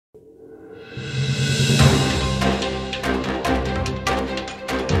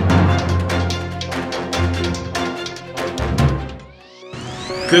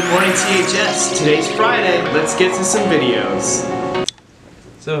Good morning, THS. Today's Friday. Let's get to some videos.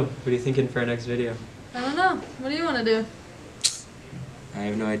 So, what are you thinking for our next video? I don't know. What do you want to do? I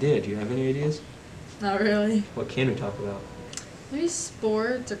have no idea. Do you have any ideas? Not really. What can we talk about? Maybe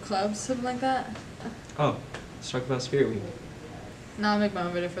sports or clubs, something like that. Oh, let's talk about Spirit Week. No, I'll make my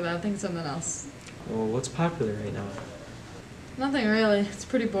own video for that. I think something else. Well, what's popular right now? Nothing really. It's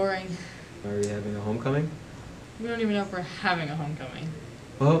pretty boring. Are we having a homecoming? We don't even know if we're having a homecoming.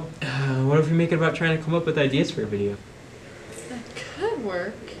 Well, what if we make it about trying to come up with ideas for a video? That could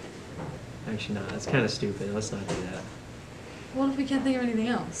work. Actually, no, that's kind of stupid. Let's not do that. What if we can't think of anything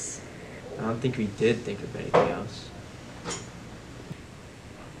else? I don't think we did think of anything else.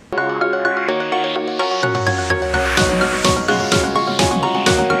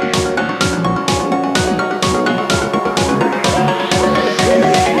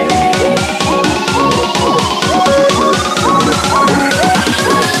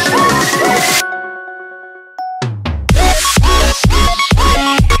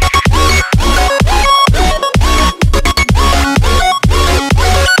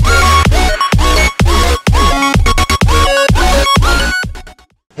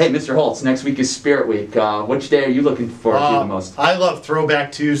 Hey, Mr. Holtz, next week is Spirit Week. Which day are you looking forward to the most? I love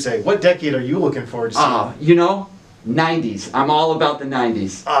Throwback Tuesday. What decade are you looking forward to seeing? You know, 90s. I'm all about the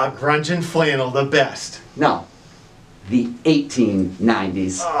 90s. Grunge and flannel, the best. No, the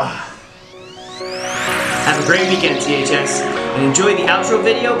 1890s. Have a great weekend, THS, and enjoy the outro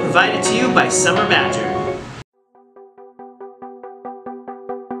video provided to you by Summer Badger.